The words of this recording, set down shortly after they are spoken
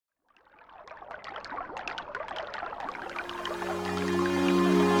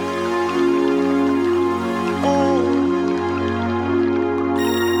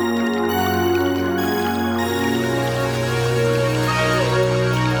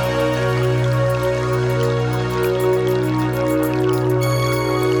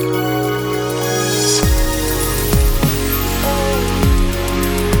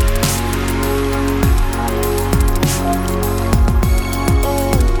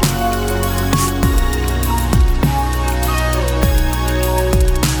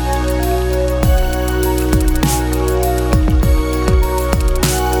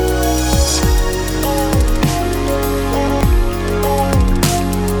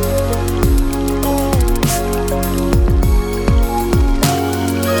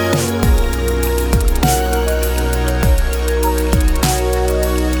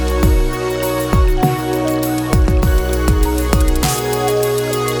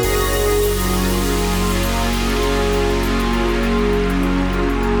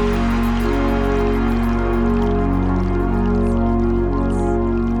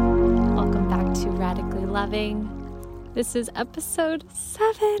This is episode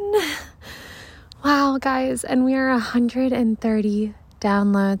 7. Wow, guys, and we are 130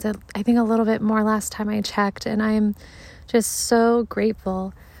 downloads. I think a little bit more last time I checked, and I'm just so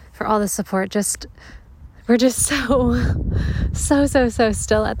grateful for all the support. We're just so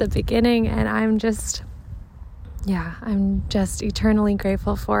still at the beginning, and I'm just eternally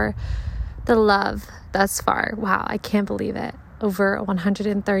grateful for the love thus far. Wow, I can't believe it. Over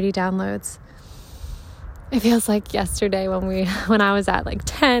 130 downloads. It feels like yesterday when I was at like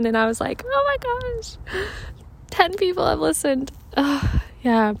 10 and I was like, oh my gosh, 10 people have listened. Oh,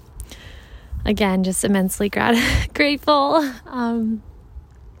 yeah. Again, just immensely grateful. And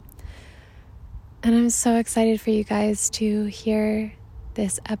I'm so excited for you guys to hear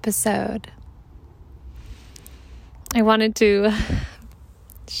this episode. I wanted to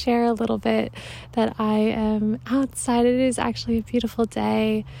share a little bit that I am outside. It is actually a beautiful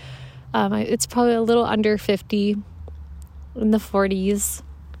day. It's probably a little under 50, in the 40s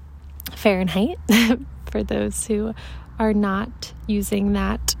Fahrenheit, for those who are not using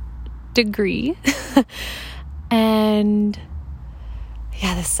that degree. And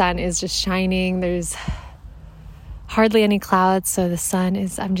yeah, the sun is just shining. There's hardly any clouds, so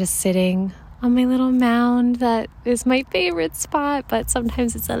I'm just sitting on my little mound that is my favorite spot, but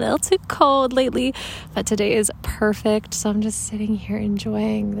sometimes it's a little too cold lately. But today is perfect, so I'm just sitting here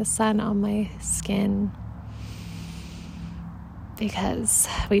enjoying the sun on my skin, because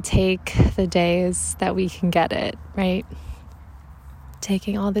we take the days that we can get it, right?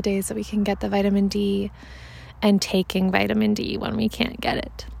 Taking all the days that we can get the vitamin D and taking vitamin D when we can't get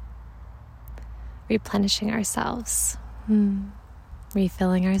it. Replenishing ourselves.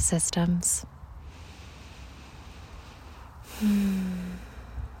 Refilling our systems.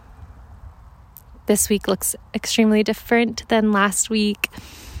 This week looks extremely different than last week.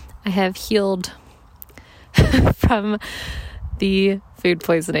 I have healed from the food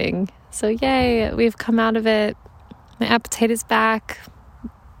poisoning. So yay, we've come out of it. My appetite is back,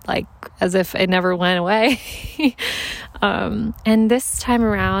 like as if it never went away. And this time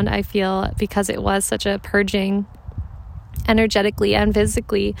around, I feel, because it was such a purging energetically and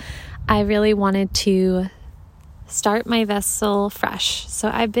physically, I really wanted to start my vessel fresh.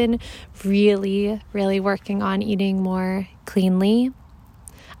 So I've been really working on eating more cleanly.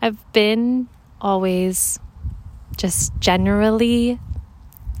 I've been always just generally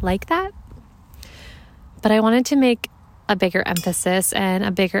like that, but I wanted to make a bigger emphasis and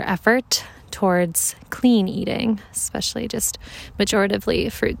a bigger effort towards clean eating, especially just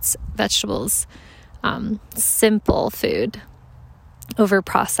majoritively fruits, vegetables, simple food over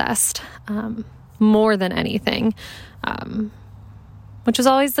processed, more than anything, which was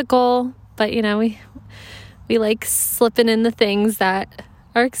always the goal. But we like slipping in the things that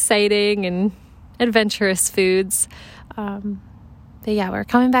are exciting and adventurous foods. But yeah, we're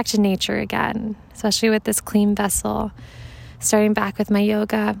coming back to nature again, especially with this clean vessel, starting back with my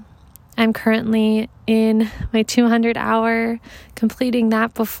yoga. I'm currently in my 200 hour, completing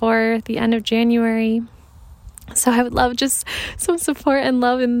that before the end of January. So I would love just some support and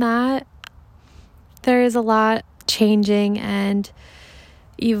love in that. There is a lot changing and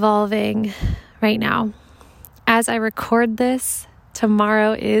evolving right now. As I record this,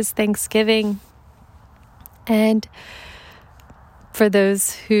 tomorrow is Thanksgiving. And for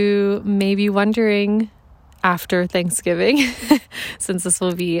those who may be wondering, after Thanksgiving, since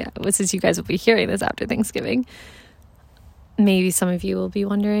you guys will be hearing this after Thanksgiving, maybe some of you will be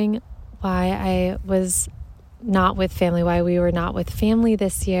wondering why we were not with family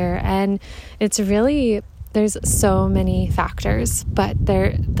this year. And it's really, there's so many factors, but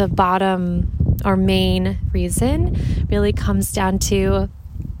the bottom or main reason really comes down to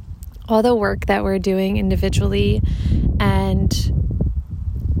all the work that we're doing individually, and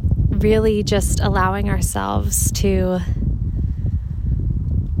really just allowing ourselves to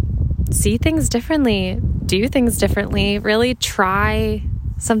see things differently, do things differently, really try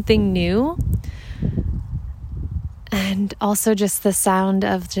something new. And also just the sound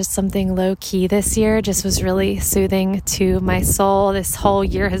of just something low key this year just was really soothing to my soul. This whole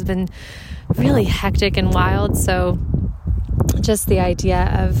year has been really hectic and wild. So just the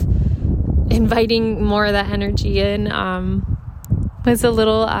idea of inviting more of that energy in was a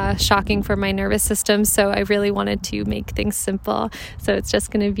little shocking for my nervous system. So I really wanted to make things simple. So it's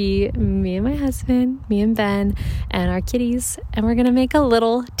just going to be me and my husband, me and Ben, and our kitties. And we're going to make a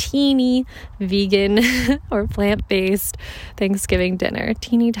little teeny vegan or plant-based Thanksgiving dinner.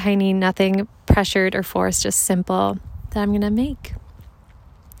 Teeny tiny, nothing pressured or forced, just simple, that I'm going to make.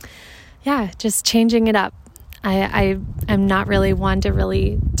 Yeah, just changing it up. I am not really one to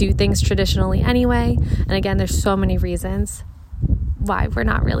really do things traditionally anyway. And again, there's so many reasons why we're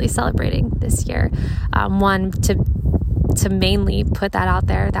not really celebrating this year. One, to mainly put that out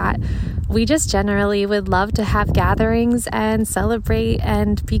there, that we just generally would love to have gatherings and celebrate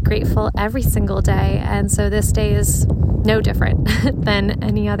and be grateful every single day. And so this day is no different than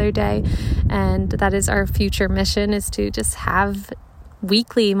any other day. And that is our future mission, is to just have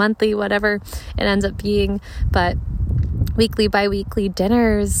weekly, monthly, whatever it ends up being, but weekly, bi-weekly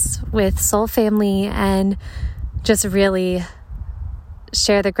dinners with soul family, and just really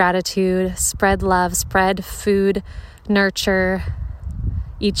share the gratitude, spread love, spread food, nurture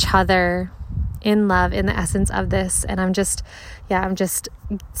each other in love, in the essence of this. And I'm just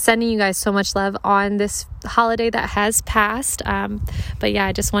sending you guys so much love on this holiday that has passed. But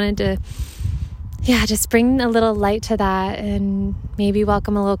I just wanted to just bring a little light to that, and maybe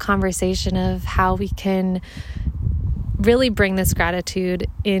welcome a little conversation of how we can really bring this gratitude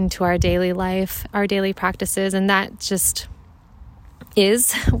into our daily life, our daily practices. And that just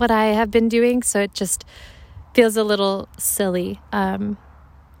is what I have been doing. So it just feels a little silly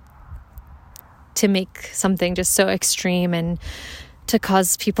to make something just so extreme and to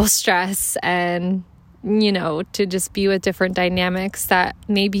cause people stress, and, to just be with different dynamics that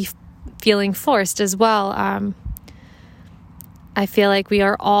may be feeling forced as well. I feel like we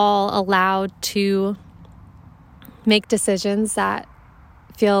are all allowed to make decisions that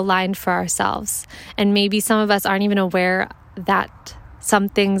feel aligned for ourselves. And maybe some of us aren't even aware that some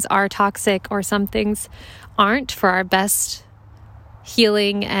things are toxic or some things aren't for our best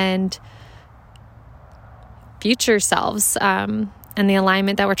healing and future selves, and the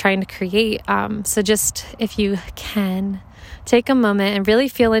alignment that we're trying to create. So just, if you can, take a moment and really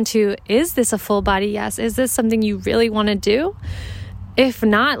feel into, is this a full body yes? Is this something you really want to do? If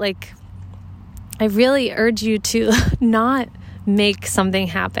not, I really urge you to not make something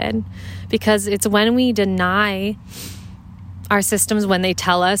happen, because it's when we deny our systems, when they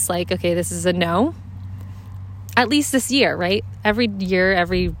tell us okay, this is a no, at least this year, right? Every year,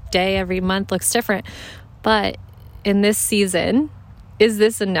 every day, every month looks different. But in this season, is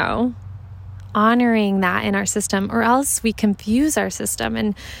this a no? Honoring that in our system, or else we confuse our system,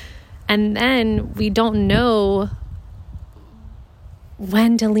 and then we don't know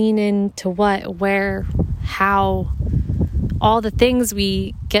when to lean into what, where, how. All the things,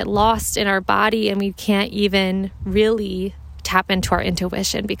 we get lost in our body, and we can't even really tap into our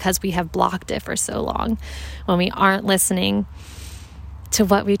intuition because we have blocked it for so long, when we aren't listening to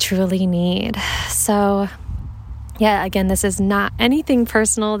what we truly need. So again, this is not anything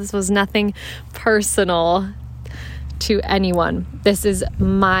personal. This was nothing personal to anyone. This is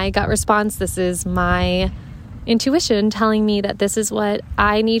my gut response. This is my intuition telling me that this is what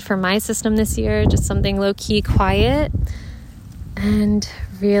I need for my system this year. Just something low-key, quiet, and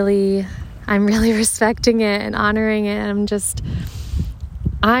I'm really respecting it and honoring it.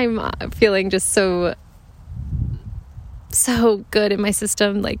 I'm feeling just so good in my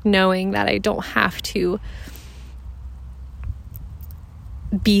system, knowing that I don't have to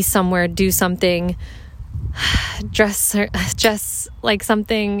be somewhere, do something, dress like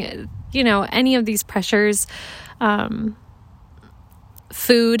something, any of these pressures.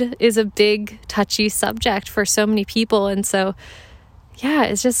 Food is a big, touchy subject for so many people. And so,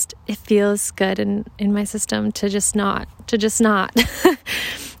 it feels good in my system to just not.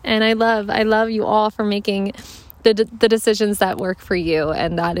 And I love you all for making the decisions that work for you.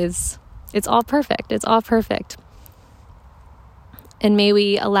 And it's all perfect. It's all perfect. And may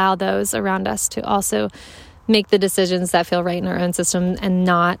we allow those around us to also make the decisions that feel right in our own system, and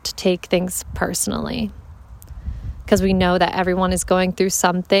not take things personally. Because we know that everyone is going through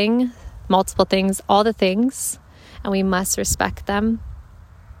something, multiple things, all the things, and we must respect them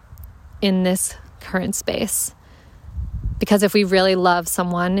in this current space. Because if we really love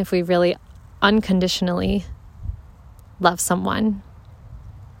someone, if we really unconditionally love someone,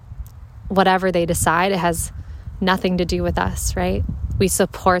 whatever they decide, it has nothing to do with us, right? We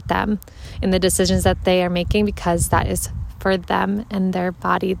support them in the decisions that they are making, because that is for them and their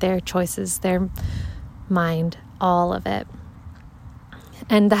body, their choices, their mind, all of it.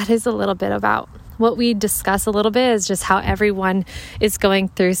 And that is a little bit about what we discuss a little bit, is just how everyone is going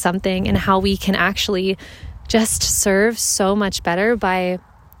through something, and how we can actually just serve so much better by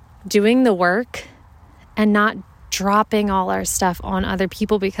doing the work and not dropping all our stuff on other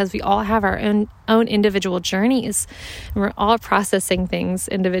people, because we all have our own individual journeys, and we're all processing things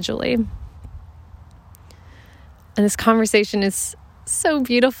individually. And this conversation is so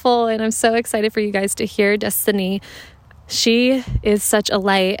beautiful, and I'm so excited for you guys to hear Distinee. She is such a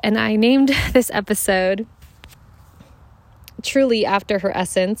light, and I named this episode truly after her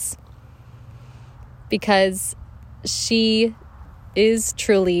essence, because she is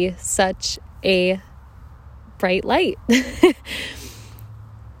truly such a bright light.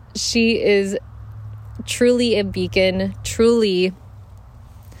 She is truly a beacon, truly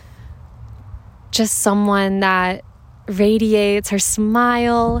just someone that radiates. Her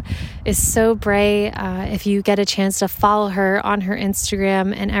smile is so bright. If you get a chance to follow her on her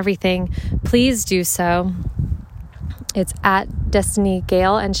Instagram and everything, please do so. It's at Distinee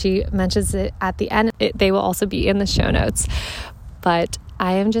Gayle, and she mentions it at the end. They will also be in the show notes. But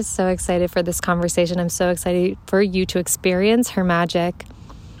I am just so excited for this conversation. I'm so excited for you to experience her magic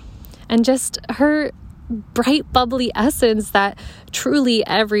and just her bright, bubbly essence that truly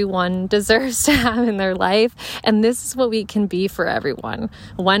everyone deserves to have in their life. And this is what we can be for everyone.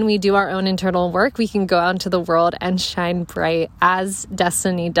 When we do our own internal work, we can go out into the world and shine bright as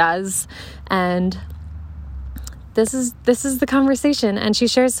Distinee does. And this is the conversation. And she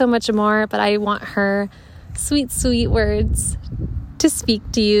shares so much more, but I want her sweet, sweet words to speak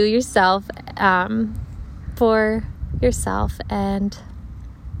to you yourself, for yourself. And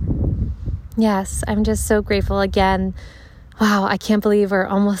yes, I'm just so grateful again. Wow, I can't believe we're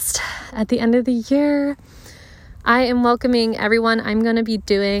almost at the end of the year. I am welcoming everyone. I'm going to be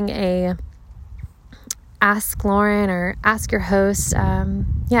doing a Ask Lauren or Ask Your Host.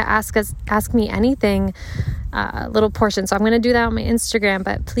 Ask me anything, little portion. So I'm going to do that on my Instagram.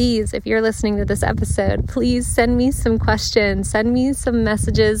 But please, if you're listening to this episode, please send me some questions. Send me some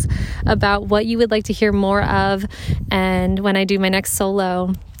messages about what you would like to hear more of. And when I do my next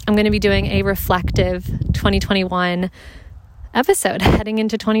solo, I'm going to be doing a reflective 2021 episode heading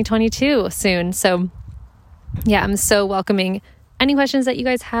into 2022 soon. So yeah, I'm so welcoming any questions that you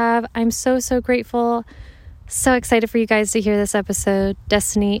guys have. I'm so, so grateful. So excited for you guys to hear this episode.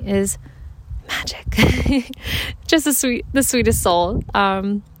 Distinee is magic. Just the sweetest soul.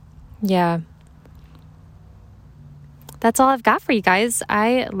 Yeah. That's all I've got for you guys.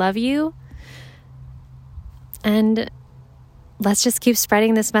 I love you. And let's just keep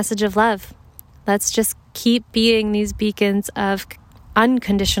spreading this message of love. Let's just keep being these beacons of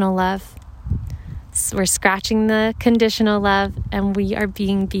unconditional love. So we're scratching the conditional love, and we are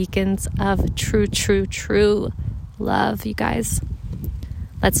being beacons of true, true, true love, you guys.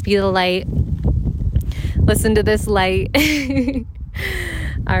 Let's be the light. Listen to this light.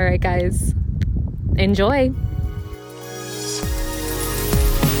 All right, guys. Enjoy.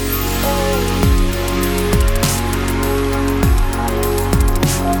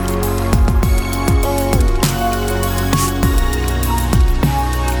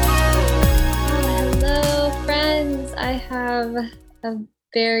 I have a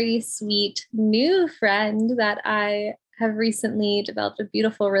very sweet new friend that I have recently developed a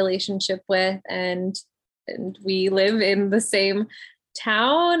beautiful relationship with, and we live in the same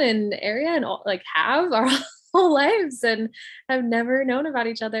town and area and have our whole lives and have never known about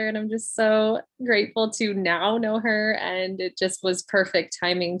each other. And I'm just so grateful to now know her. And it just was perfect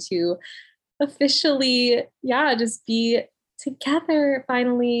timing to officially, just be together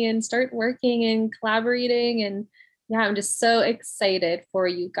finally and start working and collaborating. And I'm just so excited for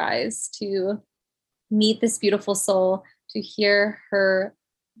you guys to meet this beautiful soul, to hear her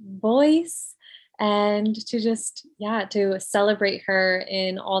voice, and to just, to celebrate her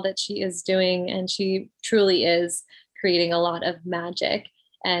in all that she is doing. And she truly is creating a lot of magic.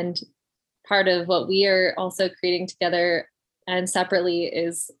 And part of what we are also creating together and separately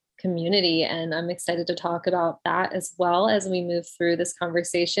is community. And I'm excited to talk about that as well as we move through this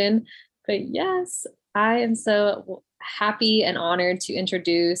conversation. But yes, I am so happy and honored to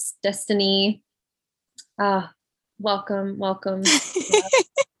introduce Distinee. Welcome.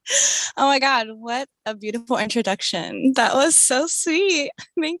 Oh my God, what a beautiful introduction. That was so sweet.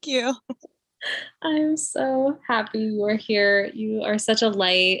 Thank you. I'm so happy you are here. You are such a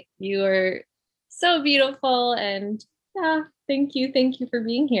light. You are so beautiful. And thank you. Thank you for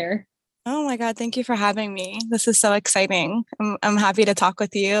being here. Oh my God, thank you for having me. This is so exciting. I'm happy to talk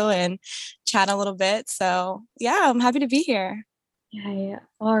with you and chat a little bit. So I'm happy to be here. Yeah.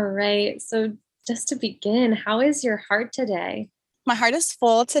 All right. So just to begin, how is your heart today? My heart is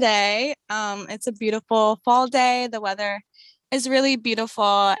full today. It's a beautiful fall day. The weather is really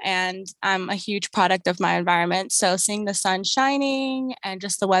beautiful, and I'm a huge product of my environment. So seeing the sun shining and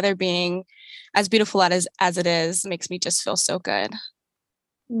just the weather being as beautiful as it is makes me just feel so good.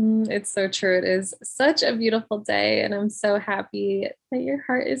 It's so true. It is such a beautiful day, and I'm so happy that your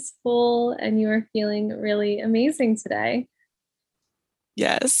heart is full and you are feeling really amazing today.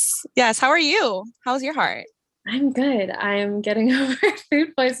 Yes. How are you? How's your heart? I'm good. I'm getting over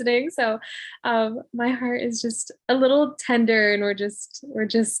food poisoning, so my heart is just a little tender, and we're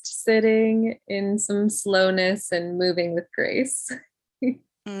just sitting in some slowness and moving with grace.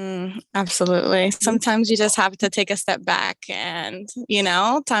 Absolutely. Sometimes you just have to take a step back and,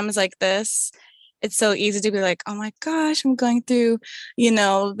 times like this, it's so easy to be like, oh my gosh, I'm going through,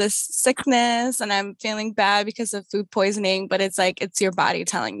 this sickness and I'm feeling bad because of food poisoning. But it's like, it's your body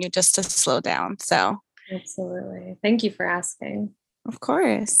telling you just to slow down. So, Absolutely. Thank you for asking. of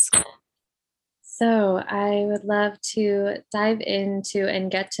course. So, I would love to dive into and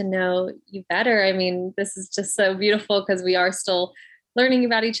get to know you better. I mean, this is just so beautiful because we are still learning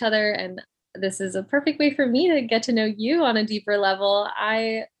about each other, and this is a perfect way for me to get to know you on a deeper level.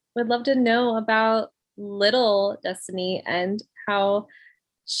 I would love to know about little Distinee and how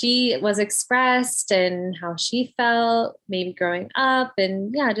she was expressed and how she felt, maybe growing up,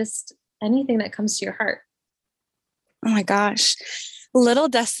 and yeah, just anything that comes to your heart. Oh my gosh. Little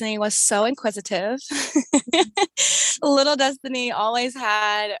Distinee was so inquisitive. Little Distinee always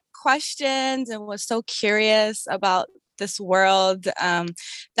had questions and was so curious about this world.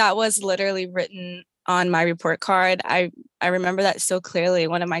 That was literally written on my report card. I remember that so clearly.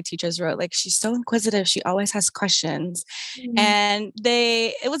 One of my teachers wrote, like, she's so inquisitive. She always has questions. Mm. And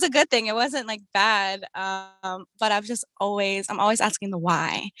it was a good thing. It wasn't like bad. But I'm always asking the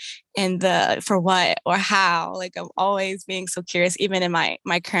why and the for what or how. Like I'm always being so curious, even in my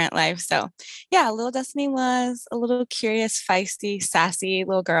current life. So yeah, little Distinee was a little curious, feisty, sassy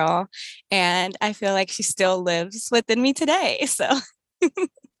little girl. And I feel like she still lives within me today. So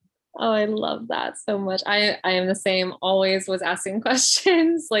Oh, I love that so much. I am the same, always was asking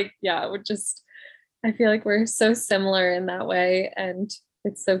questions. Like, yeah, I feel like we're so similar in that way. And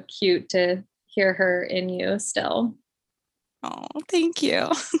it's so cute to hear her in you still. oh, thank you.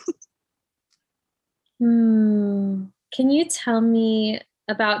 Can you tell me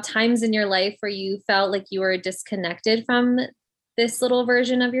about times in your life where you felt like you were disconnected from this little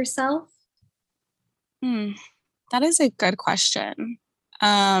version of yourself? Hmm, that is a good question.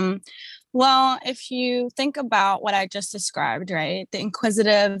 Um, well, if you think about what I just described, right? The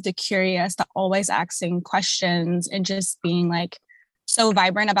inquisitive, the curious, the always asking questions, and just being like so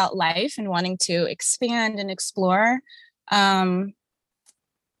vibrant about life and wanting to expand and explore. Um,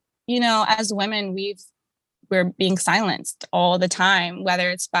 as women, we're being silenced all the time, whether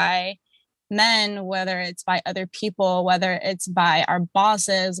it's by men, whether it's by other people, whether it's by our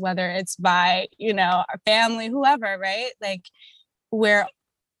bosses, whether it's by, our family, whoever, right? Like we're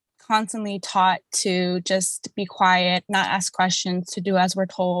constantly taught to just be quiet, not ask questions, to do as we're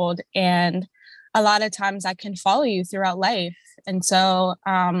told. And a lot of times that can follow you throughout life. And so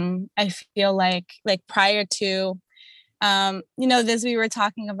I feel like prior to this we were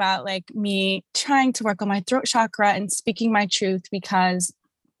talking about like me trying to work on my throat chakra and speaking my truth because,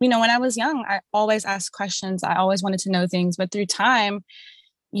 when I was young, I always asked questions. I always wanted to know things. But through time,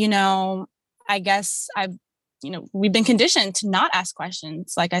 you know, I guess we've been conditioned to not ask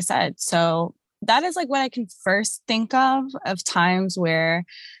questions, like I said. So that is like what I can first think of times where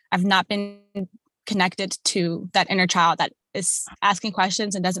I've not been connected to that inner child that is asking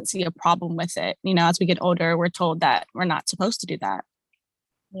questions and doesn't see a problem with it. As we get older, we're told that we're not supposed to do that.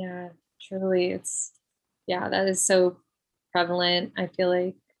 Yeah, truly. Yeah, that is so prevalent. I feel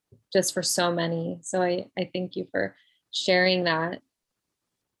like just for so many. So I thank you for sharing that.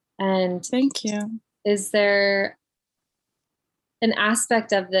 And Thank you. is there an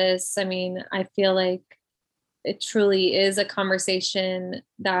aspect of this? I mean, I feel like it truly is a conversation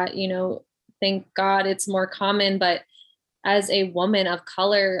that, thank God it's more common, but as a woman of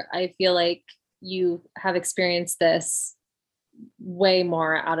color, I feel like you have experienced this way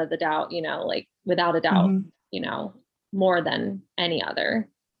more out of the doubt, like without a doubt, Mm-hmm. more than any other.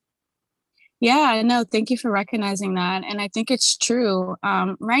 Yeah, I know. Thank you for recognizing that. And I think it's true.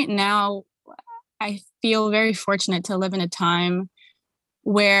 Right now, I feel very fortunate to live in a time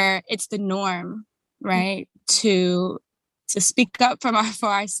where it's the norm, right? To speak up for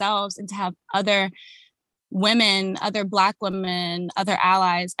ourselves and to have other women, other Black women, other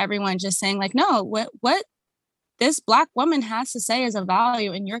allies, everyone just saying like, no, what this Black woman has to say is a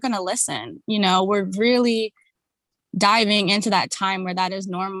value, and you're going to listen. We're really diving into that time where that is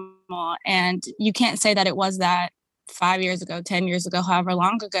normal, and you can't say that it was that 5 years ago, 10 years ago, however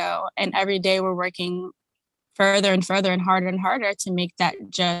long ago. And every day we're working further and further and harder to make that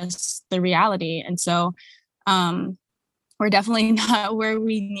just the reality. And so we're definitely not where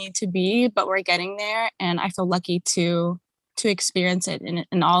we need to be, but we're getting there. And I feel lucky to experience it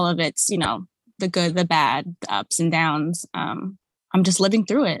in all of its, the good, the bad, the ups and downs. I'm just living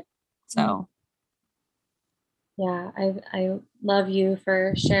through it. So Yeah, I love you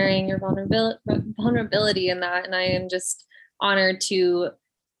for sharing your vulnerability in that, and I am just honored to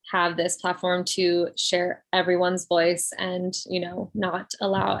have this platform to share everyone's voice and, not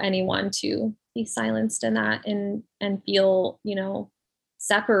allow anyone to be silenced in that and feel,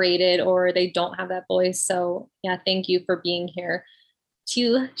 separated or they don't have that voice. So yeah, thank you for being here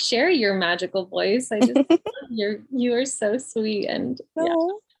to share your magical voice. I just you are so sweet, and yeah,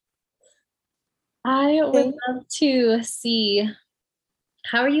 No, I would thank love to see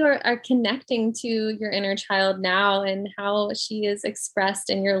how you are connecting to your inner child now and how she is expressed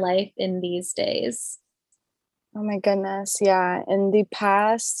in your life in these days. Oh my goodness. Yeah. In the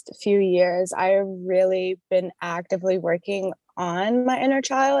past few years, I've really been actively working on my inner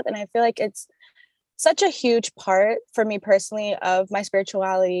child. And I feel like it's such a huge part for me personally of my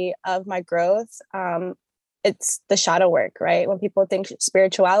spirituality, of my growth. It's the shadow work, right? When people think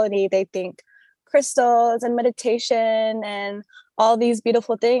spirituality, they think crystals and meditation and all these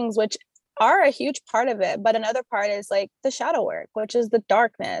beautiful things, which are a huge part of it. But another part is like the shadow work, which is the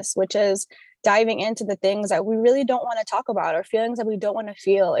darkness, which is diving into the things that we really don't want to talk about or feelings that we don't want to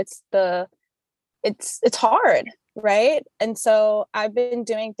feel. It's hard, right? And so I've been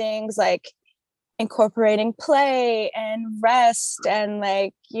doing things like incorporating play and rest and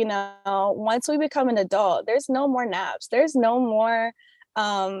like, once we become an adult, there's no more naps, there's no more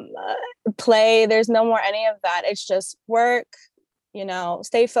play, there's no more any of that. It's just work,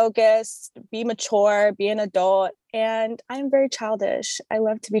 stay focused, be mature, be an adult. And I'm very childish. I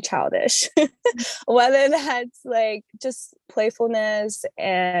love to be childish. Whether that's like just playfulness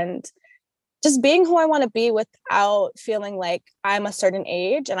and just being who I want to be without feeling like I'm a certain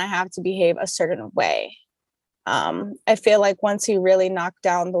age and I have to behave a certain way. I feel like once you really knock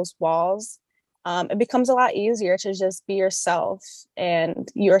down those walls, it becomes a lot easier to just be yourself. And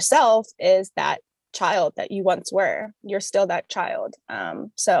yourself is that child that you once were. You're still that child.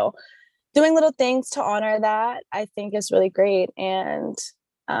 So doing little things to honor that, I think is really great. And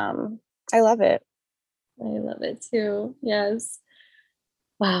I love it. I love it too. Yes.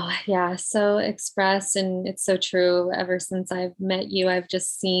 Wow. Yeah. So expressed. And it's so true. Ever since I've met you, I've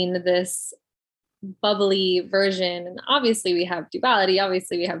just seen this bubbly version. And obviously we have duality.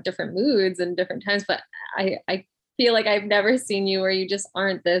 Obviously we have different moods and different times, but I feel like I've never seen you where you just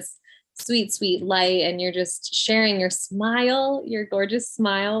aren't this sweet, sweet light and you're just sharing your smile, your gorgeous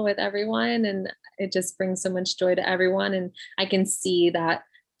smile with everyone. And it just brings so much joy to everyone. And I can see that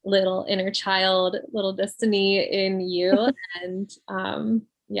little inner child, little Distinee in you. And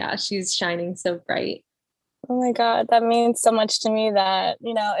yeah, she's shining so bright. Oh my God, that means so much to me that,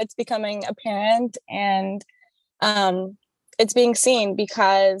 it's becoming apparent and um, it's being seen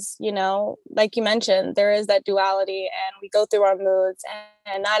because, like you mentioned, there is that duality and we go through our moods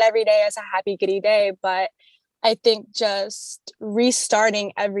and not every day is a happy, giddy day. But I think just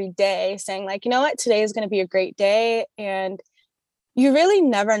restarting every day, saying like, you know what, today is going to be a great day. And you really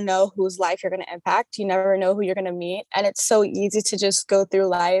never know whose life you're going to impact. You never know who you're going to meet. And it's so easy to just go through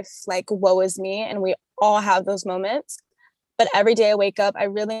life like, woe is me. And we all have those moments. But every day I wake up, I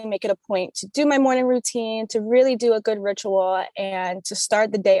really make it a point to do my morning routine, to really do a good ritual and to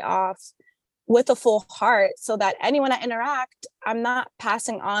start the day off with a full heart so that anyone I interact, I'm not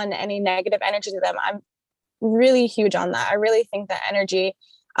passing on any negative energy to them. I'm really huge on that. I really think that energy,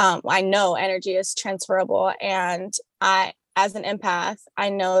 I know energy is transferable. And as an empath, I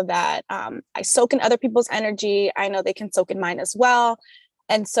know that I soak in other people's energy. I know they can soak in mine as well.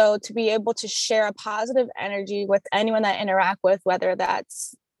 And so to be able to share a positive energy with anyone that I interact with, whether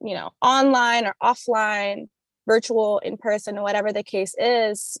that's, online or offline, virtual, in person, whatever the case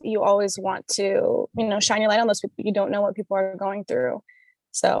is, you always want to, shine your light on those people. You don't know what people are going through.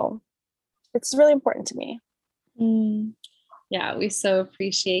 So it's really important to me. Mm. Yeah, we so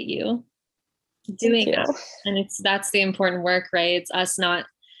appreciate you Thank doing you. that. And that's the important work, right? It's us not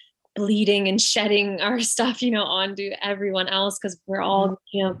bleeding and shedding our stuff, onto everyone else because we're all,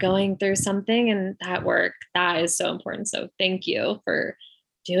 going through something, and that work, that is so important. So thank you for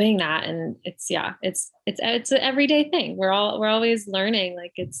doing that. And it's an everyday thing. We're always learning.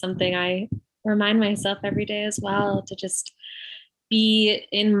 Like it's something I remind myself every day as well, to just be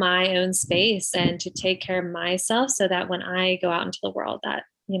in my own space and to take care of myself so that when I go out into the world that,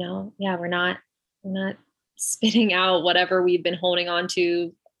 yeah, we're not spitting out whatever we've been holding on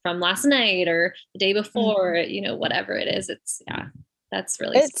to from last night or the day before, whatever it is. Yeah, that's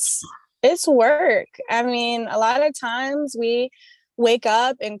really, it's work. I mean, a lot of times we wake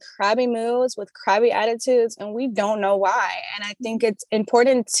up in crabby moods with crabby attitudes and we don't know why. And I think it's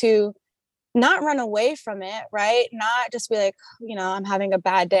important to not run away from it, right? Not just be like, I'm having a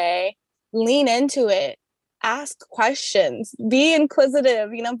bad day. Lean into it. ask questions, be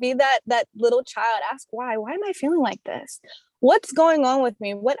inquisitive, be that little child. Ask why am I feeling like this? What's going on with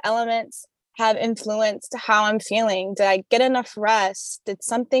me? What elements have influenced how I'm feeling? Did I get enough rest? Did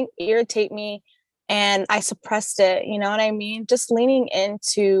something irritate me and I suppressed it? You know what I mean? Just leaning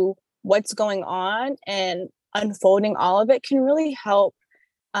into what's going on and unfolding all of it can really help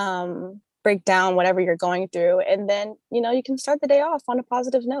break down whatever you're going through. And then, you can start the day off on a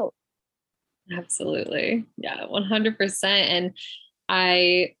positive note. Absolutely. Yeah, 100%. And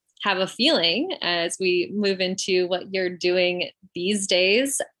I have a feeling as we move into what you're doing these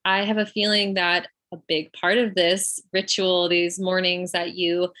days, I have a feeling that a big part of this ritual, these mornings that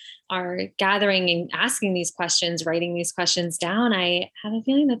you are gathering and asking these questions, writing these questions down, I have a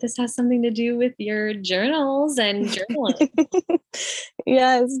feeling that this has something to do with your journals and journaling.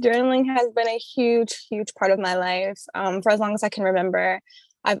 Yes, journaling has been a huge, huge part of my life for as long as I can remember.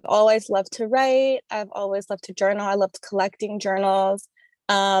 I've always loved to write. I've always loved to journal. I loved collecting journals.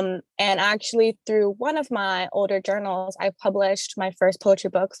 And actually, through one of my older journals, I published my first poetry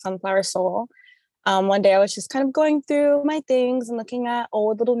book, Sunflower Soul. One day I was just kind of going through my things and looking at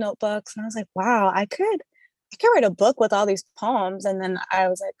old little notebooks. And I was like, wow, I could write a book with all these poems. And then I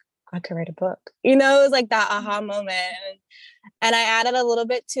was like, I could write a book. It was like that aha moment. And I added a little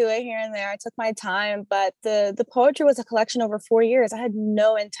bit to it here and there. I took my time, but the poetry was a collection over 4 years. I had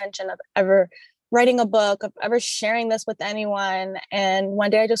no intention of ever writing a book, of ever sharing this with anyone. And one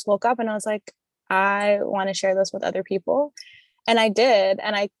day I just woke up and I was like, I want to share this with other people. And I did.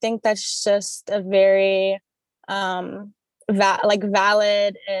 And I think that's just a very valid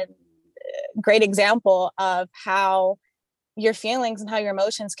and great example of how your feelings and how your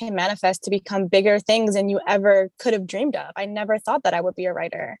emotions can manifest to become bigger things than you ever could have dreamed of. I never thought that I would be a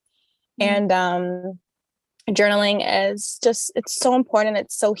writer. And journaling is it's so important.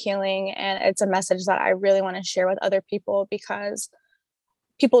 It's so healing. And it's a message that I really want to share with other people because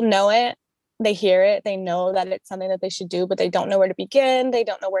people know it. They hear it. They know that it's something that they should do, but they don't know where to begin. They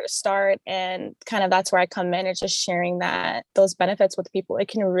don't know where to start. And kind of that's where I come in. It's just sharing those benefits with people. It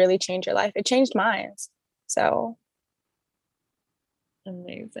can really change your life. It changed mine. So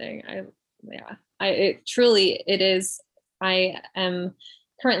amazing. It truly, it is. I am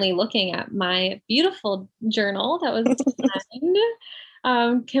currently looking at my beautiful journal that was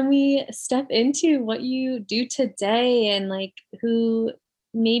designed. Can we step into what you do today and like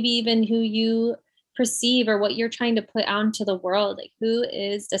maybe even who you perceive or what you're trying to put out into the world? Like, who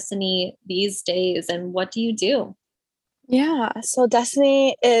is Distinee these days and what do you do? Yeah, so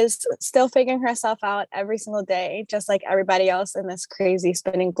Distinee is still figuring herself out every single day, just like everybody else in this crazy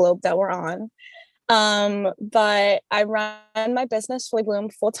spinning globe that we're on. But I run my business, Fully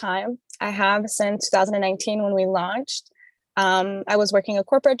Bloomed, full time. I have since 2019 when we launched. I was working a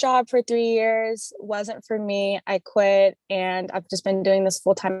corporate job for 3 years, wasn't for me. I quit, and I've just been doing this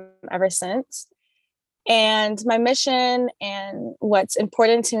full time ever since. And my mission and what's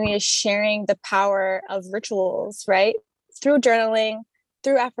important to me is sharing the power of rituals, right? Through journaling,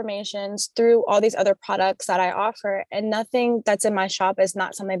 through affirmations, through all these other products that I offer. And nothing that's in my shop is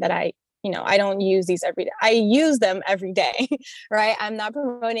not something that I don't use these every day. I use them every day, right? I'm not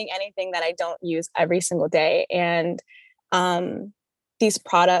promoting anything that I don't use every single day. And these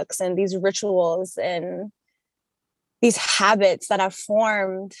products and these rituals and these habits that I've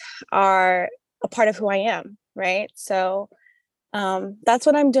formed are a part of who I am, right? So that's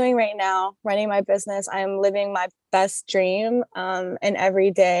what I'm doing right now, running my business. I'm living my best dream. And every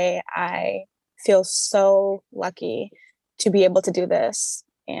day I feel so lucky to be able to do this.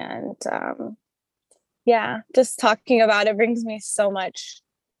 And just talking about it brings me so much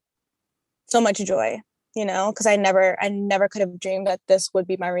joy, because I never could have dreamed that this would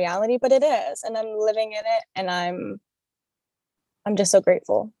be my reality, but it is. And I'm living in it, and I'm just so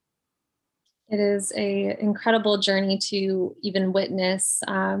grateful. It is a incredible journey to even witness.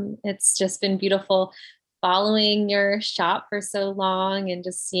 It's just been beautiful following your shop for so long and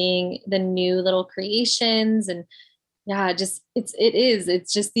just seeing the new little creations and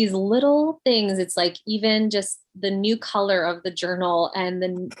it's just these little things. It's like even just the new color of the journal and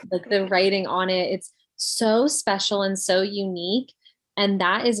then like the writing on it. It's so special and so unique. And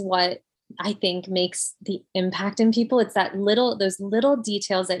that is what I think makes the impact in people. It's those little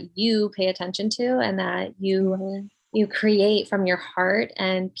details that you pay attention to and that you create from your heart,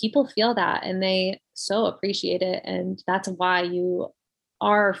 and people feel that and they so appreciate it. And that's why you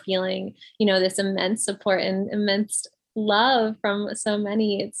are feeling, this immense support and immense love from so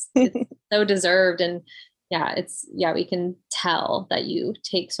many. It's so deserved. And we can tell that you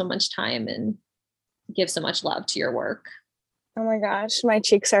take so much time and give so much love to your work. Oh my gosh, my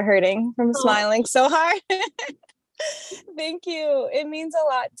cheeks are hurting from Oh, smiling so hard. Thank you. It means a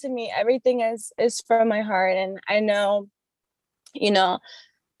lot to me. Everything is from my heart, and I know, you know,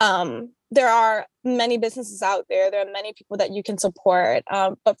 there are many businesses out there. There are many people that you can support.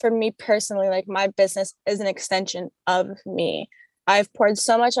 But for me personally, like my business is an extension of me. I've poured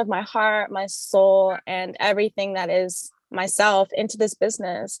so much of my heart, my soul, and everything that is myself into this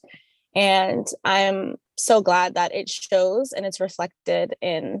business. And I'm so glad that it shows and it's reflected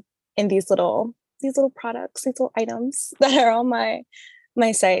in these little products, these little items that are on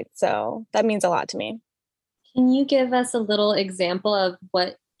my site. So that means a lot to me. can you give us a little example of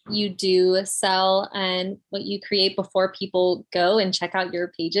what you do sell and what you create before people go and check out your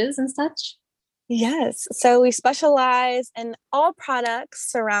pages and such? Yes. So we specialize in all products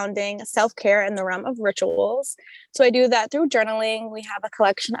surrounding self care in the realm of rituals. So I do that through journaling. We have a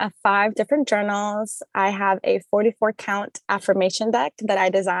collection of 5 different journals. I have a 44 count affirmation deck that I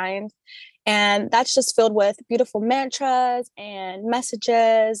designed. And that's just filled with beautiful mantras and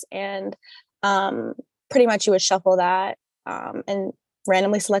messages. And um, pretty much you would shuffle that and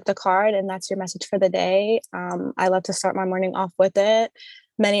randomly select a card, and that's your message for the day. I love to start my morning off with it.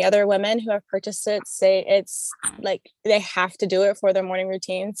 Many other women who have purchased it say it's like they have to do it for their morning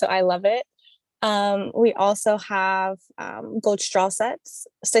routine. So I love it. We also have gold straw sets.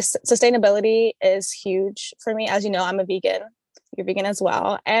 Sustainability is huge for me. As you know, I'm a vegan. You're vegan as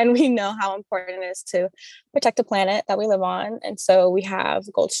well. And we know how important it is to protect the planet that we live on. And so we have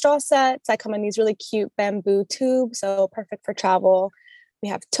gold straw sets. I come in these really cute bamboo tubes, so perfect for travel. We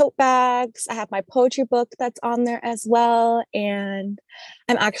have tote bags. I have my poetry book that's on there as well. And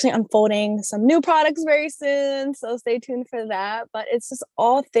I'm actually unfolding some new products very soon. So stay tuned for that. But it's just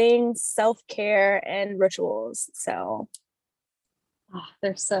all things self care and rituals. So, Oh,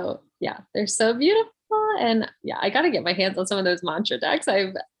 they're so beautiful. And yeah, I got to get my hands on some of those mantra decks.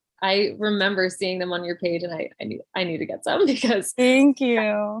 I remember seeing them on your page, and I need to get some because thank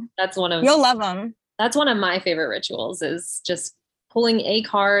you. that's You'll love them. that's one of my favorite rituals is just pulling a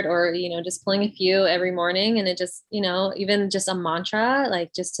card or, just pulling a few every morning. And it just, even just a mantra,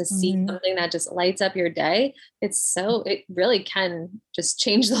 like just to see Mm-hmm. something that just lights up your day. It really can just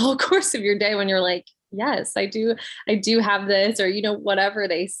change the whole course of your day when you're like, yes, I do have this, or, whatever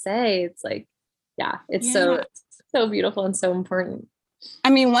they say. It's like, yeah, Yeah. it's so beautiful and so important.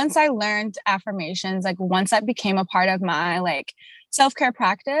 I mean, once I learned affirmations, like once that became a part of my like self-care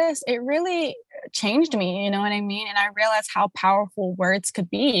practice, it really changed me, you know what I mean? And I realized how powerful words could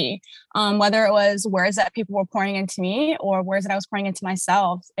be. Whether it was words that people were pouring into me or words that I was pouring into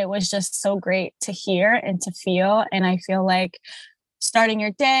myself. It was just so great to hear and to feel. And I feel like starting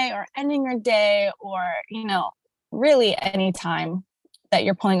your day or ending your day or, really any time that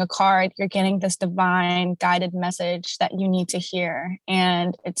you're pulling a card, you're getting this divine guided message that you need to hear.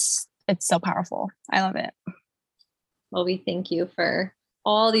 And it's so powerful. I love it. Well, we thank you for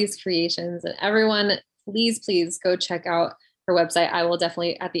all these creations, and everyone, please go check out her website. I will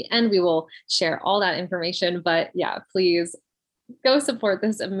definitely, at the end, we will share all that information, but yeah, please go support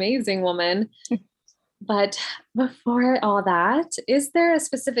this amazing woman. But before all that, is there a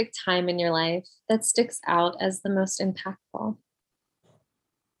specific time in your life that sticks out as the most impactful?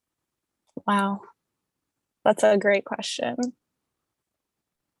 Wow. That's a great question.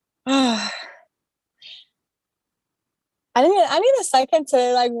 I need a second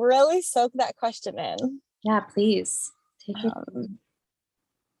to like really soak that question in. Yeah, please take your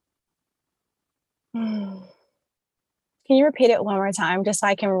Um, can you repeat it one more time just so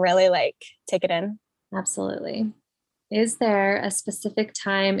I can really like take it in? Absolutely. Is there a specific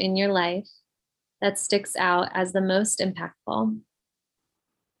time in your life that sticks out as the most impactful?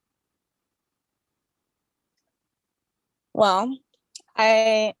 Well,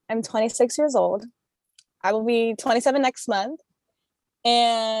 I am 26 years old. I will be 27 next month.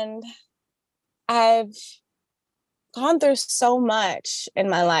 And I've gone through so much in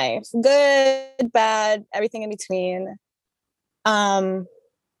my life, good, bad, everything in between. Um,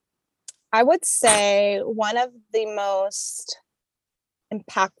 I would say one of the most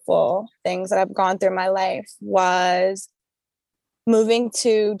impactful things that I've gone through in my life was moving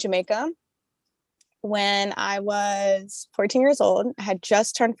to Jamaica when I was 14 years old. I had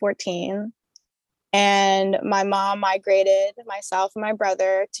just turned 14, and my mom migrated myself and my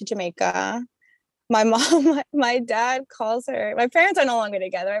brother to Jamaica. My mom, my dad calls her, my parents are no longer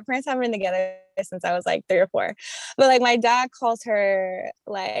together. My parents haven't been together since I was like 3 or 4. But like my dad calls her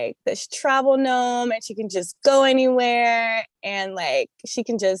like this travel gnome, and she can just go anywhere, and like she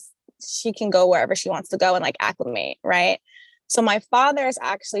can go wherever she wants to go and like acclimate, right? So my father is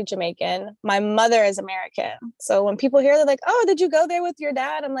actually Jamaican. My mother is American. So when people hear, they're like, "Oh, did you go there with your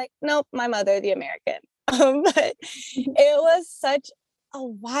dad?" I'm like, "Nope, my mother, the American." But it was such a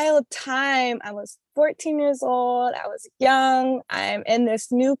wild time. I was 14 years old. I was young. I'm in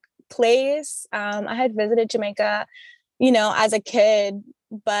this new place. I had visited Jamaica, as a kid,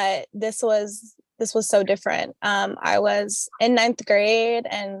 but this was so different. I was in ninth grade,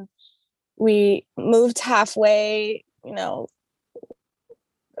 and we moved halfway,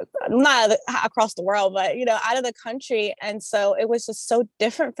 not across the world, but out of the country. And so it was just so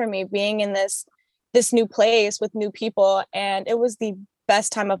different for me being in this new place with new people. And it was the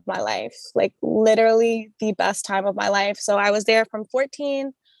best time of my life, like literally the best time of my life. So I was there from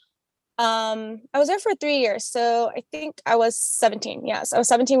 14. I was there for 3 years. So I think I was 17. Yes, I was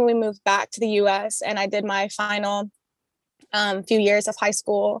 17 when we moved back to the US, and I did my final few years of high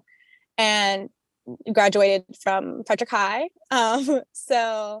school and graduated from Frederick High.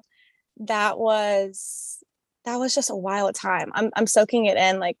 So that was just a wild time. I'm soaking it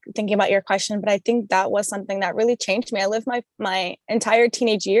in, like thinking about your question, but I think that was something that really changed me. I lived my entire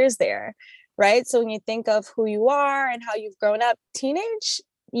teenage years there, right? So when you think of who you are and how you've grown up, teenage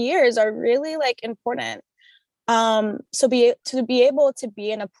years are really like important. So to be able to be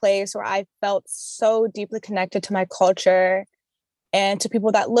in a place where I felt so deeply connected to my culture and to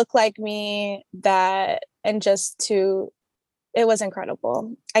people that look like me, it was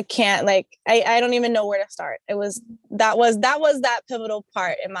incredible. I can't, like, I don't even know where to start. That pivotal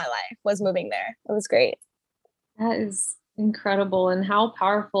part in my life, was moving there. It was great. That is incredible, and how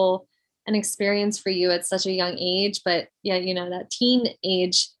powerful an experience for you at such a young age. But yeah, that teen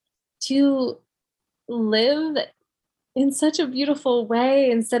age, to live in such a beautiful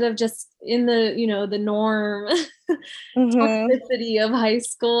way instead of just in the norm Mm-hmm. toxicity of high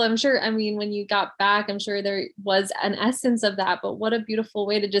school. I'm sure, I mean, when you got back, I'm sure there was an essence of that, but what a beautiful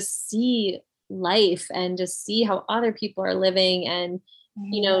way to just see life and just see how other people are living, and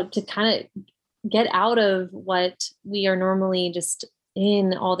to kind of get out of what we are normally just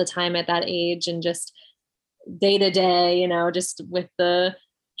in all the time at that age, and just day to day, just with the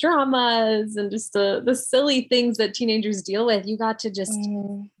dramas and just the silly things that teenagers deal with. You got to just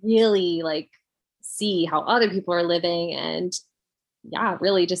really like see how other people are living, and yeah,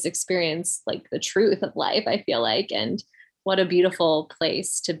 really just experience like the truth of life, I feel like. And what a beautiful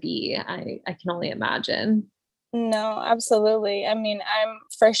place to be. I can only imagine. No, absolutely. I mean, I'm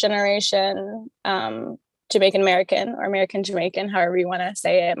first generation Jamaican American, or American Jamaican, however you want to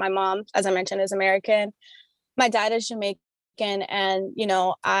say it. My mom, as I mentioned, is American. My dad is Jamaican. And,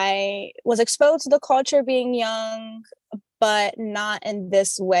 I was exposed to the culture being young, but not in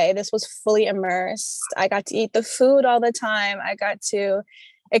this way. This was fully immersed. I got to eat the food all the time. I got to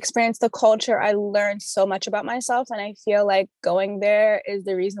experience the culture. I learned so much about myself. And I feel like going there is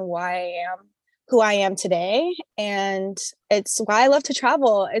the reason why I am who I am today. And it's why I love to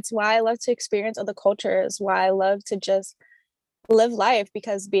travel. It's why I love to experience other cultures, why I love to just live life,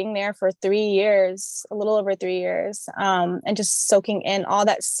 because being there for 3 years, a little over 3 years, and just soaking in all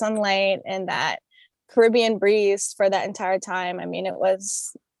that sunlight and that Caribbean breeze for that entire time. I mean, it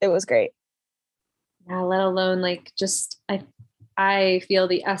was great. Yeah, let alone like just I feel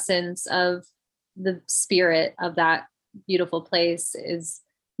the essence of the spirit of that beautiful place is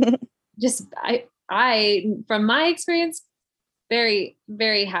just I from my experience, very,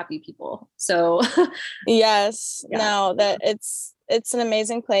 very happy people. So Yes, yeah. no, that it's an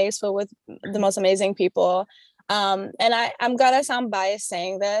amazing place, but with the most amazing people. And I'm gonna sound biased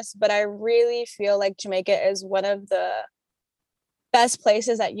saying this, but I really feel like Jamaica is one of the best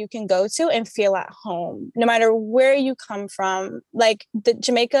places that you can go to and feel at home, no matter where you come from. Like the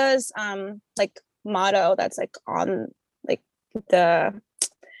Jamaica's like motto that's like on like the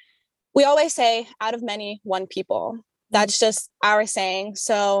we always say, out of many, one people. That's just our saying.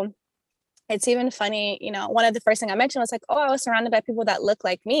 So it's even funny, one of the first things I mentioned was like, oh, I was surrounded by people that look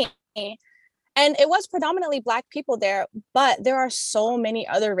like me. And it was predominantly Black people there, but there are so many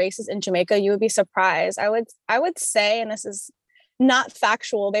other races in Jamaica. You would be surprised. I would say, and this is not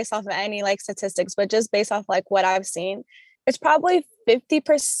factual based off of any like statistics, but just based off like what I've seen, it's probably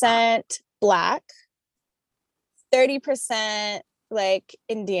 50% Black, 30% like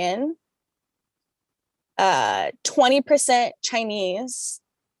Indian, 20% Chinese.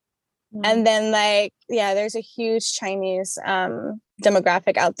 And then like, yeah, there's a huge Chinese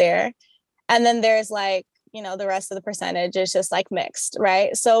demographic out there. And then there's like, the rest of the percentage is just like mixed,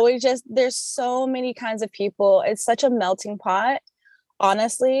 right? So there's so many kinds of people. It's such a melting pot,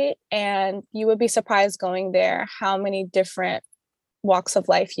 honestly. And you would be surprised going there how many different walks of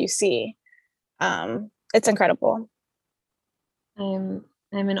life you see. It's incredible.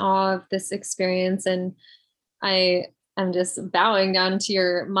 I'm in awe of this experience, and I am just bowing down to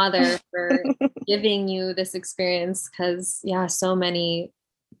your mother for giving you this experience, because yeah, so many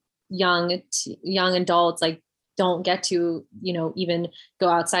young adults like don't get to, even go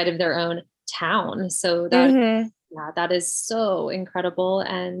outside of their own town. So that, Mm-hmm. yeah, that is so incredible.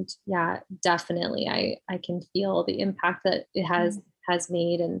 And yeah, definitely I can feel the impact that it has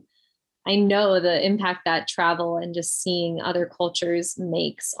made. And I know the impact that travel and just seeing other cultures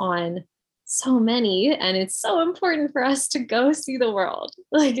makes on so many. And it's so important for us to go see the world.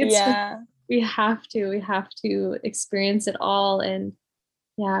 Like it's just, Yeah. we have to experience it all, and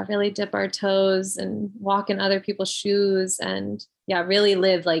yeah, really dip our toes and walk in other people's shoes, and yeah, really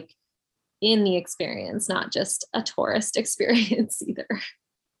live like in the experience, not just a tourist experience either.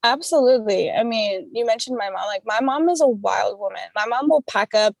 Absolutely. I mean, you mentioned my mom. Like, my mom is a wild woman. My mom will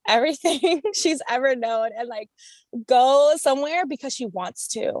pack up everything she's ever known and like go somewhere because she wants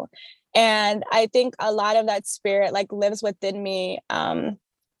to. And I think a lot of that spirit like lives within me.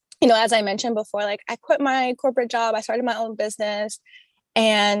 As I mentioned before, like I quit my corporate job, I started my own business.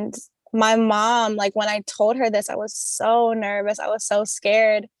 And my mom, like when I told her this, I was so nervous. I was so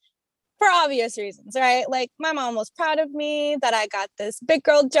scared for obvious reasons, right? Like my mom was proud of me that I got this big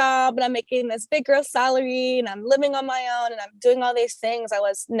girl job and I'm making this big girl salary and I'm living on my own and I'm doing all these things. I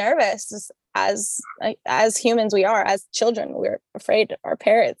was nervous as humans we are, as children, we're afraid of our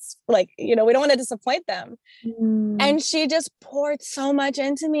parents. Like, we don't want to disappoint them. Mm. And she just poured so much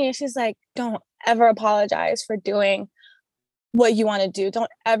into me. She's like, don't ever apologize for doing what you want to do. Don't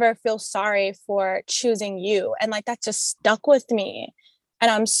ever feel sorry for choosing you. And like that just stuck with me. And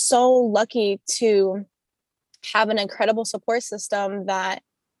I'm so lucky to have an incredible support system that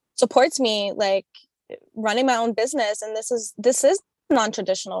supports me like running my own business. And this is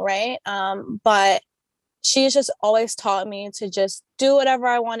non-traditional, right? But she's just always taught me to just do whatever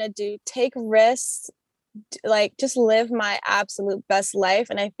I want to do, take risks, like just live my absolute best life.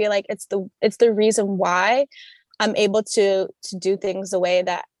 And I feel like it's the reason why I'm able to do things the way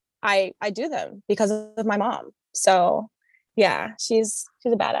that I do them, because of my mom. So yeah, she's a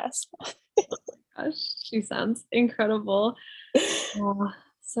badass. Gosh, she sounds incredible. Oh,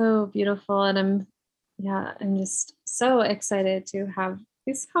 so beautiful. And I'm just so excited to have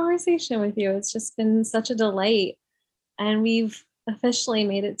this conversation with you. It's just been such a delight. And we've officially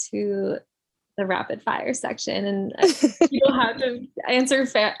made it to the rapid fire section. And you don't have to answer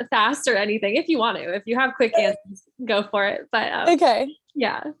fast or anything if you want to. If you have quick answers, go for it. But Okay.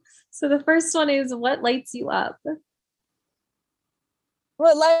 yeah. So the first one is, what lights you up?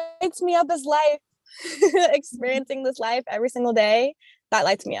 What lights me up is life. Experiencing this life every single day, that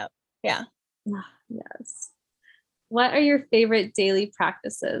lights me up. Yeah. Yes. What are your favorite daily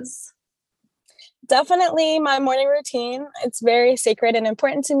practices? Definitely my morning routine. It's very sacred and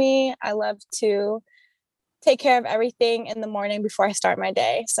important to me. I love to take care of everything in the morning before I start my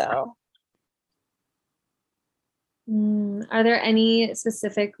day. So, Are there any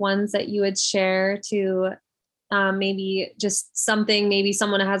specific ones that you would share to maybe just something maybe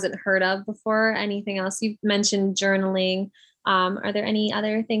someone hasn't heard of before? Anything else? You've mentioned journaling. Are there any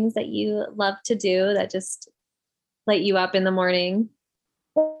other things that you love to do that just light you up in the morning?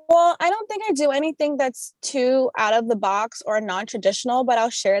 well, I don't think I do anything that's too out of the box or non-traditional, but I'll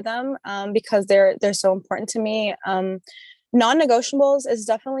share them because they're so important to me. Non-negotiables is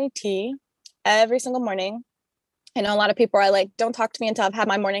definitely tea every single morning. I know a lot of people are like, don't talk to me until I've had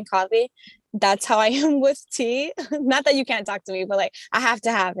my morning coffee. That's how I am with tea. Not that you can't talk to me, but like I have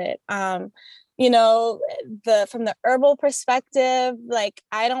to have it. You know, the from the herbal perspective, like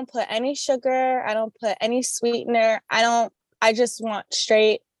I don't put any sugar, I don't put any sweetener. I just want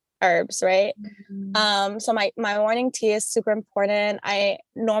straight herbs, right? Mhm. So my morning tea is super important. I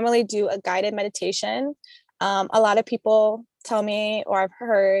normally do a guided meditation. A lot of people tell me, or I've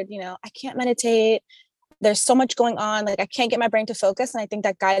heard, I can't meditate, there's so much going on, like I can't get my brain to focus. And I think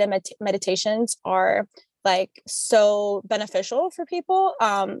that guided meditations are like so beneficial for people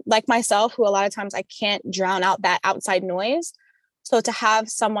like myself, who a lot of times I can't drown out that outside noise. So to have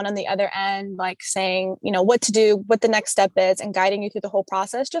someone on the other end like saying, what to do, what the next step is, and guiding you through the whole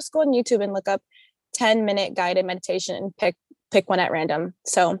process, just go on YouTube and look up 10-minute guided meditation and pick one at random.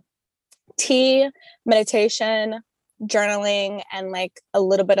 So tea, meditation, journaling, and like a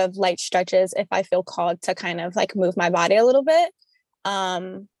little bit of light stretches if I feel called to kind of like move my body a little bit.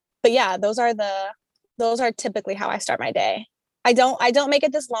 But yeah, those are typically how I start my day. I don't make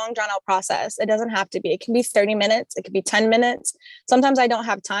it this long drawn out process. It doesn't have to be. It can be 30 minutes, it could be 10 minutes. Sometimes I don't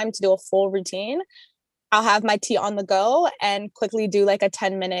have time to do a full routine. I'll have my tea on the go and quickly do like a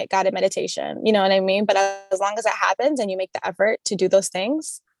 10-minute guided meditation. You know what I mean? But as long as it happens and you make the effort to do those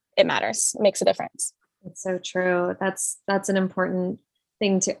things, it matters. It makes a difference. It's so true. That's an important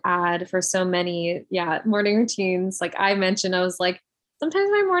thing to add for so many, morning routines. Like I mentioned, I was like,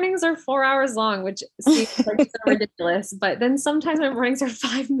 sometimes my mornings are 4 hours long, which seems like so ridiculous, but then sometimes my mornings are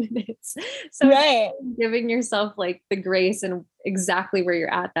 5 minutes. So right. giving yourself like the grace and exactly where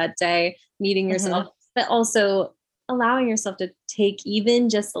you're at that day, meeting yourself, but also allowing yourself to take even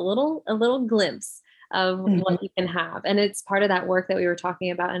just a little glimpse of what you can have. And it's part of that work that we were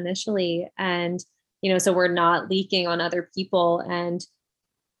talking about initially. And, so we're not leaking on other people. And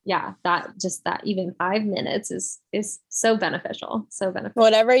that even 5 minutes is so beneficial. So beneficial.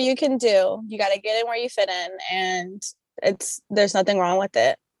 Whatever you can do, you got to get in where you fit in, and there's nothing wrong with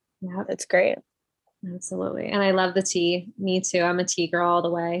it. Yeah, it's great. Absolutely. And I love the tea. Me too. I'm a tea girl all the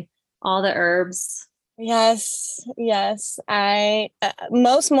way. All the herbs. Yes. I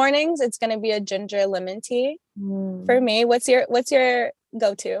most mornings it's going to be a ginger lemon tea for me. What's your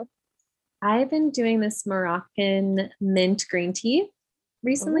go-to? I've been doing this Moroccan mint green tea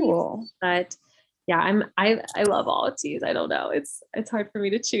recently. Ooh. But yeah, I love all teas. I don't know. It's hard for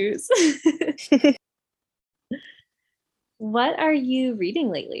me to choose. What are you reading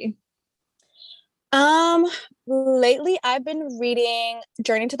lately? Lately I've been reading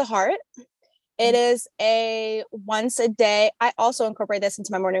Journey to the Heart. It is a once a day. I also incorporate this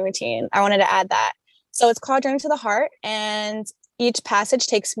into my morning routine. I wanted to add that. So it's called Journey to the Heart, and each passage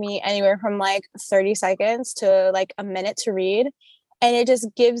takes me anywhere from like 30 seconds to like a minute to read. And it just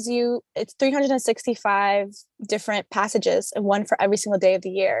gives you, it's 365 different passages and one for every single day of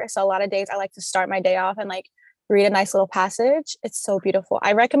the year. So a lot of days I like to start my day off and like read a nice little passage. It's so beautiful.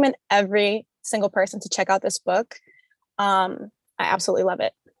 I recommend every single person to check out this book. I absolutely love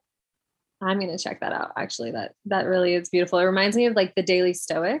it. I'm going to check that out. Actually, that really is beautiful. It reminds me of like the Daily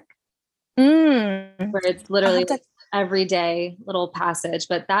Stoic, where it's literally every day little passage.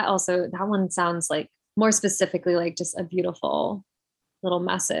 But that one sounds like more specifically like just a beautiful little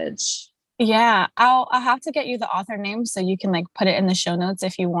message. Yeah, I'll have to get you the author name so you can like put it in the show notes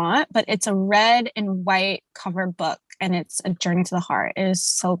if you want. But it's a red and white cover book, and it's a journey to the heart. It is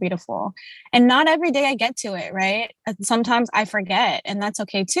so beautiful, and not every day I get to it. Right? Sometimes I forget, and that's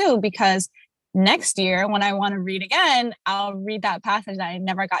okay too, because next year when I want to read again, I'll read that passage that I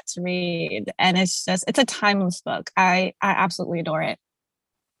never got to read, and it's a timeless book. I absolutely adore it.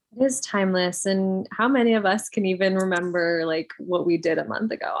 It is timeless. And how many of us can even remember like what we did a month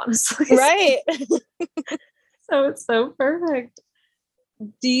ago, honestly? Right. So it's so perfect.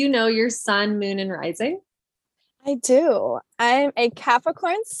 Do you know your sun, moon, and rising? I do. I'm a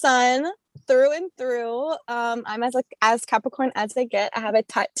Capricorn sun through and through. I'm as Capricorn as I get. I have a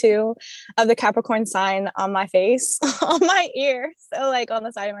tattoo of the Capricorn sign on my face, on my ear. So like on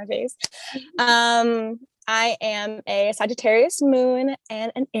the side of my face. I am a Sagittarius moon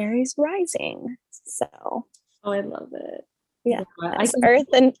and an Aries rising. So. Oh, I love it. Yeah. Earth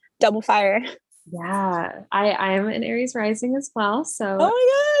and double fire. Yeah. I am an Aries rising as well. So.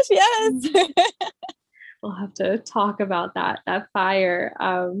 Oh my gosh. Yes. We'll have to talk about that fire.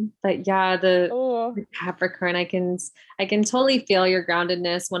 But yeah, the Capricorn, I can totally feel your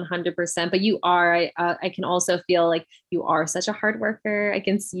groundedness 100%, but you are, I can also feel like you are such a hard worker. I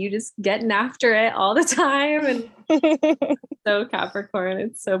can see you just getting after it all the time. And so Capricorn,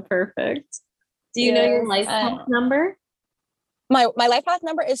 it's so perfect. Do you know your life path number? My life path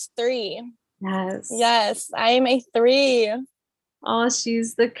number is 3. Yes. I am a 3. Oh,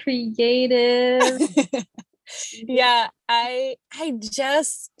 she's the creative. Yeah, I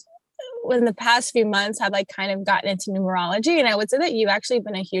just in the past few months have like kind of gotten into numerology, and I would say that you've actually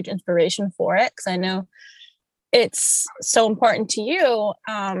been a huge inspiration for it, because I know it's so important to you.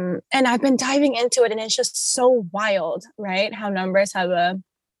 And I've been diving into it, and it's just so wild, right? How numbers have a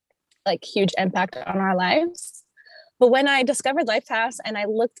like huge impact on our lives. But when I discovered life paths and I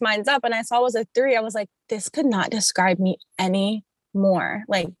looked mine up and I saw it was a 3, I was like, this could not describe me any more.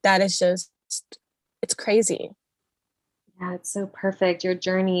 Like that is just, it's crazy. Yeah, it's so perfect. Your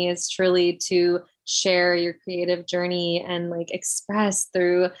journey is truly to share your creative journey and like express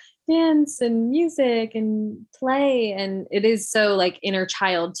through dance and music and play. And it is so like inner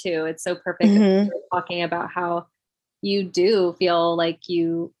child too. It's so perfect. We're talking about how you do feel like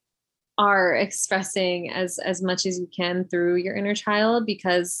you are expressing as much as you can through your inner child,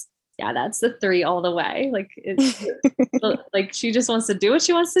 because that's the 3 all the way. Like it's like she just wants to do what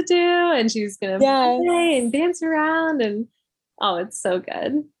she wants to do, and she's gonna play and dance around, and it's so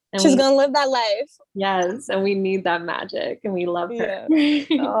good. And she's gonna live that life. Yes, and we need that magic, and we love her.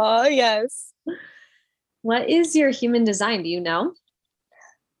 Oh yes. What is your human design? Do you know?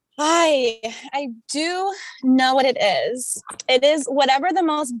 I do know what it is. It is whatever the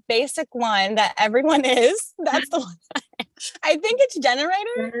most basic one that everyone is. That's the one. I think it's generator.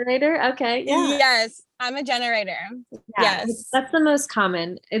 Generator? Okay, yeah. Yes, I'm a generator. Yeah, Yes. that's the most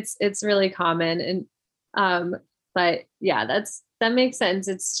common. It's really common. And but yeah, that makes sense.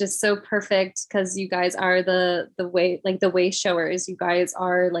 It's just so perfect because you guys are the way, like the way showers. You guys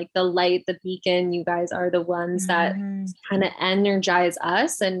are like the light, the beacon. You guys are the ones that Mhm. kind of energize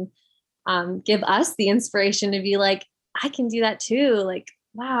us and give us the inspiration to be like, I can do that too. Like,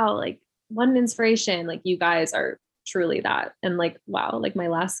 wow, like what an inspiration. Like you guys are truly that. And like, wow, like my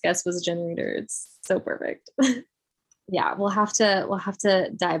last guest was a generator. It's so perfect. Yeah, we'll have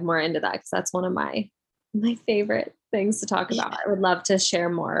to dive more into that because that's one of my favorite things to talk about. I would love to share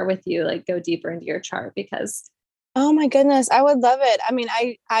more with you, like go deeper into your chart because Oh my goodness, I would love it. I mean,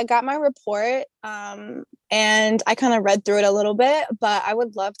 I got my report and I kind of read through it a little bit, but I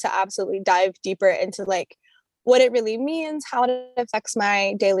would love to absolutely dive deeper into like what it really means, how it affects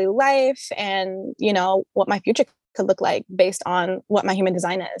my daily life, and what my future could look like based on what my human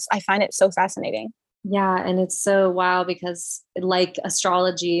design is. I find it so fascinating. yeah, and it's so wow because like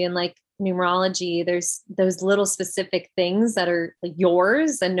astrology and like numerology, there's those little specific things that are like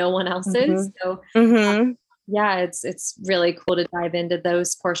yours and no one else's. Mhm. So Mhm. yeah, it's really cool to dive into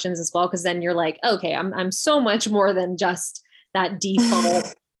those portions as well because then you're like, okay, I'm so much more than just that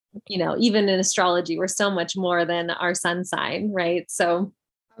default. Even in astrology, we're so much more than our sun sign, right? So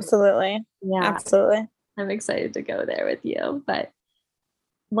Absolutely. yeah, Absolutely. I'm excited to go there with you. But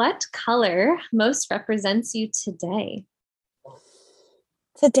what color most represents you today?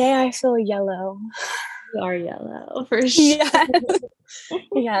 Today I feel yellow. You are yellow for sure. Yes.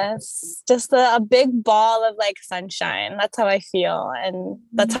 Yes. Just a big ball of like sunshine. That's how I feel. And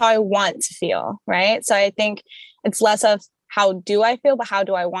that's how I want to feel. Right. So I think it's less of how do I feel, but how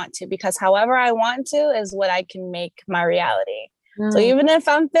do I want to? Because however I want to is what I can make my reality. So Mm, even if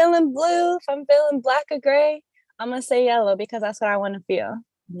I'm feeling blue, if I'm feeling black or gray, I'm going to say yellow because that's what I want to feel.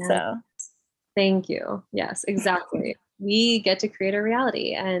 yeah, So thank you. Yes, exactly. We get to create a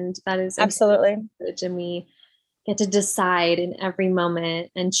reality, and that is a absolutely. privilege, and we get to decide in every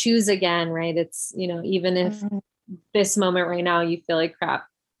moment and choose again, right? It's, even if Mhm. this moment right now you feel like crap,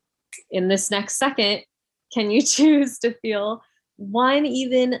 in this next second, can you choose to feel one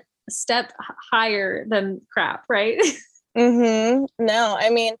even step higher than crap, right? No, I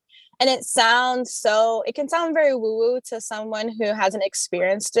mean, and it can sound very woo woo to someone who hasn't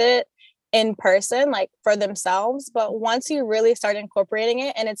experienced it in person, like for themselves. But once you really start incorporating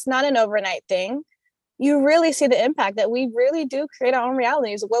it, and it's not an overnight thing, you really see the impact that we really do create our own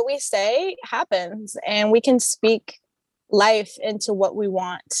realities. What we say happens, and we can speak life into what we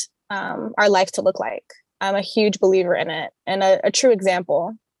want our life to look like. I'm a huge believer in it and a true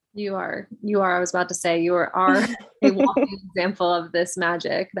example. You are, I was about to say, are a walking example of this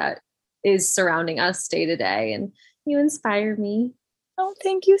magic that is surrounding us day to day. And you inspire me. Oh,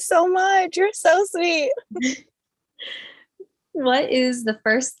 thank you so much. You're so sweet. What is the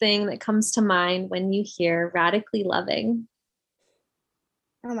first thing that comes to mind when you hear radically loving?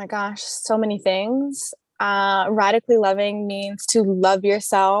 Oh my gosh, so many things. Radically loving means to love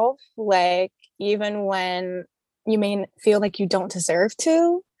yourself, like even when you may feel like you don't deserve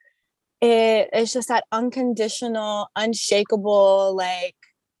to. It's just that unconditional, unshakable, like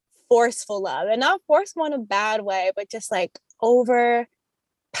forceful love, and not forceful in a bad way, but just like overpowering,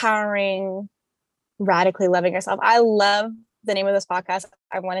 radically loving yourself. I love the name of this podcast.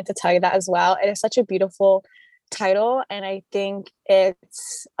 I wanted to tell you that as well. It is such a beautiful title, and I think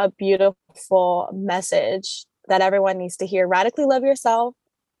it's a beautiful message that everyone needs to hear. Radically love yourself,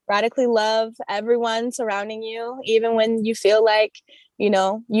 radically love everyone surrounding you, even when you feel like, you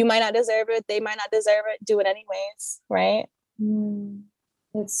might not deserve it, they might not deserve it, do it anyways, right? Mm.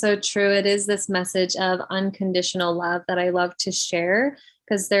 It's so true. It is this message of unconditional love that I love to share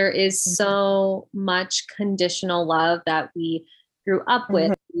because there is so much conditional love that we grew up with,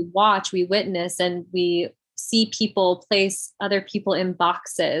 Mhm. we watch, we witness, and we see people place other people in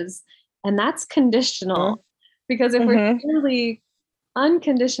boxes. And that's conditional because if we're Mhm. truly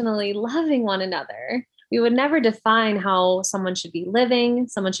unconditionally loving one another, we would never define how someone should be living,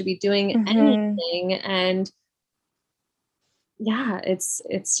 someone should be doing Mhm. anything. And yeah, it's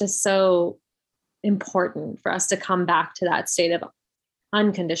just so important for us to come back to that state of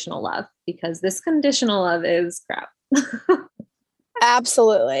unconditional love because this conditional love is crap.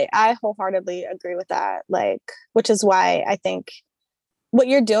 Absolutely. I wholeheartedly agree with that. Like, which is why I think what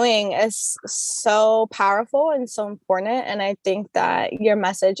you're doing is so powerful and so important. And I think that your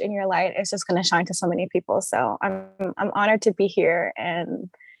message and your light is just going to shine to so many people. So I'm honored to be here, and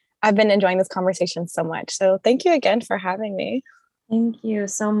I've been enjoying this conversation so much. So thank you again for having me. Thank you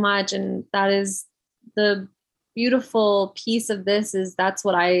so much. And that is the beautiful piece of this, is that's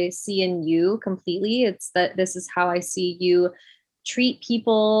what I see in you completely. It's that this is how I see you treat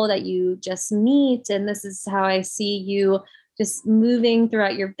people that you just meet. And this is how I see you just moving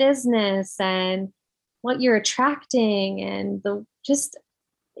throughout your business and what you're attracting, and the just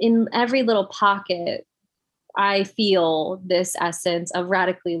in every little pocket, I feel this essence of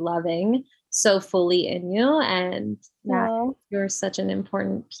radically loving so fully in you. And yeah, Oh, you're such an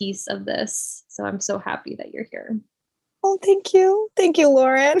important piece of this. So I'm so happy that you're here. oh, thank you. Thank you,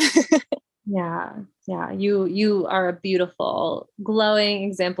 Lauren. Yeah. Yeah. You are a beautiful, glowing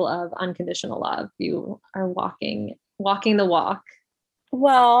example of unconditional love. You are walking the walk,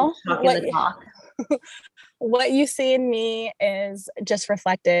 Well, talking the talk. what you see in me is just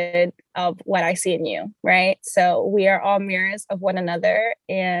reflected of what I see in you, right? So we are all mirrors of one another.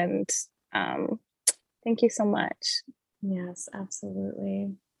 And thank you so much. Yes,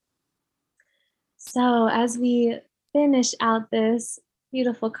 absolutely. So as we finish out this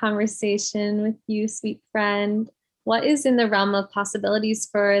beautiful conversation with you, sweet friend, what is in the realm of possibilities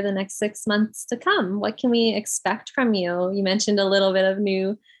for the next 6 months to come? What can we expect from you? You mentioned a little bit of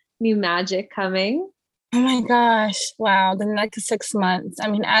new magic coming. Oh my gosh. Wow. The next 6 months. I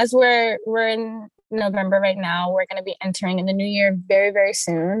mean, as we're in November right now, we're gonna be entering in the new year very, very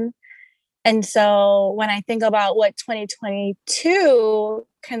soon. And so when I think about what 2022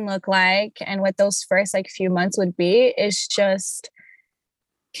 can look like and what those first like few months would be, is just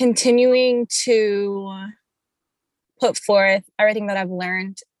continuing to put forth everything that I've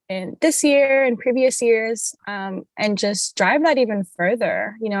learned in this year and previous years, and just drive that even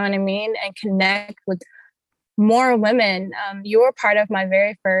further, you know what I mean? And connect with more women. You were part of my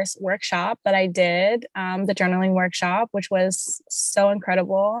very first workshop that I did, the journaling workshop, which was so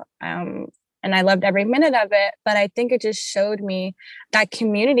incredible. And I loved every minute of it. But I think it just showed me that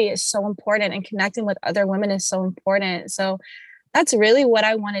community is so important, and connecting with other women is so important. So that's really what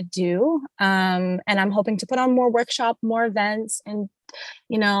I want to do. And I'm hoping to put on more workshop, more events, and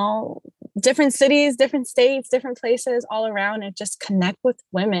you know, different cities, different states, different places all around, and just connect with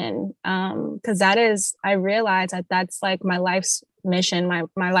women. Because that is, I realize that that's like my life's mission,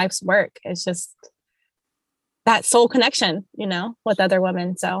 my life's work. It's just that soul connection, you know, with other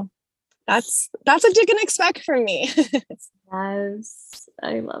women. So that's what you can expect from me. Yes,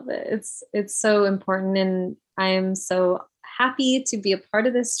 I love it. It's so important, and I am so happy to be a part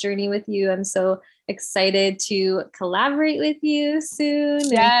of this journey with you. I'm so excited to collaborate with you soon.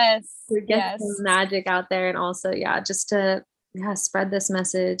 Yes. And to get some magic out there, and also, yeah, just to spread this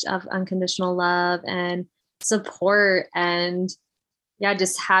message of unconditional love and support, and yeah,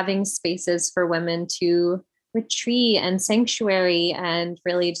 just having spaces for women to retreat and sanctuary and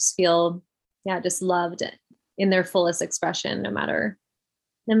really just feel, just loved in their fullest expression, no matter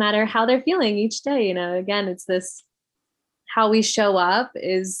how they're feeling each day. You know, again, it's this, how we show up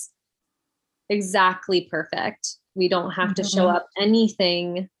is exactly perfect. We don't have to show up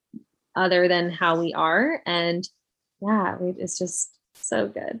anything other than how we are. And it's just so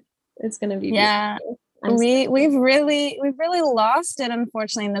good. It's going to be beautiful. We've really lost it,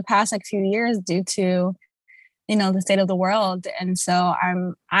 unfortunately, in the past like few years due to, you know, the state of the world. And so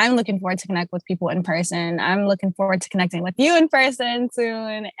I'm looking forward to connect with people in person. I'm looking forward to connecting with you in person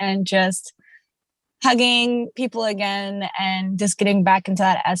soon, and just hugging people again, and just getting back into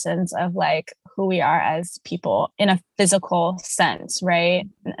that essence of like who we are as people in a physical sense, right?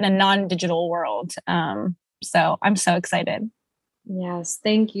 In a non-digital world. So I'm so excited. Yes.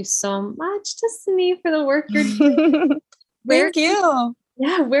 Thank you so much, Distinee, for the work you're doing. Thank you.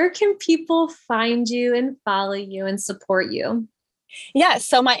 Where can people find you and follow you and support you? Yeah,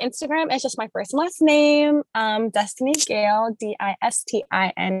 so my Instagram is just my first and last name, Distinee Gayle,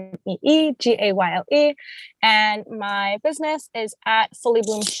 DistineeGayle. And my business is at Fully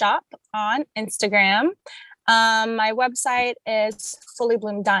Bloom Shop on Instagram. My website is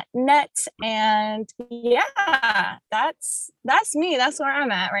fullybloom.net. And yeah, that's me. That's where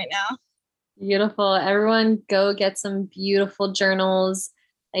I'm at right now. Beautiful. Everyone go get some beautiful journals,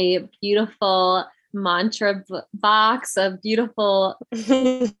 a beautiful mantra box, a beautiful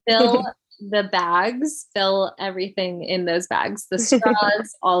fill the bags, fill everything in those bags, the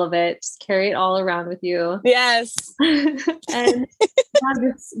straws, all of it. Just carry it all around with you. Yes. And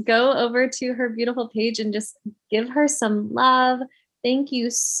just go over to her beautiful page and just give her some love, Thank you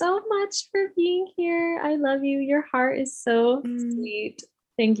so much for being here. I love you. Your heart is so sweet.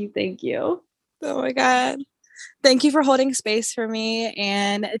 Thank you. Thank you. Oh my God. Thank you for holding space for me.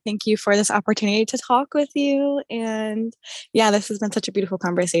 And thank you for this opportunity to talk with you. And yeah, this has been such a beautiful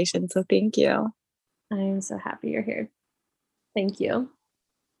conversation. So thank you. I am so happy you're here. Thank you.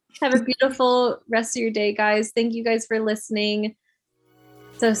 Have a beautiful rest of your day, guys. Thank you guys for listening.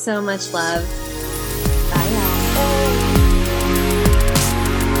 So much love.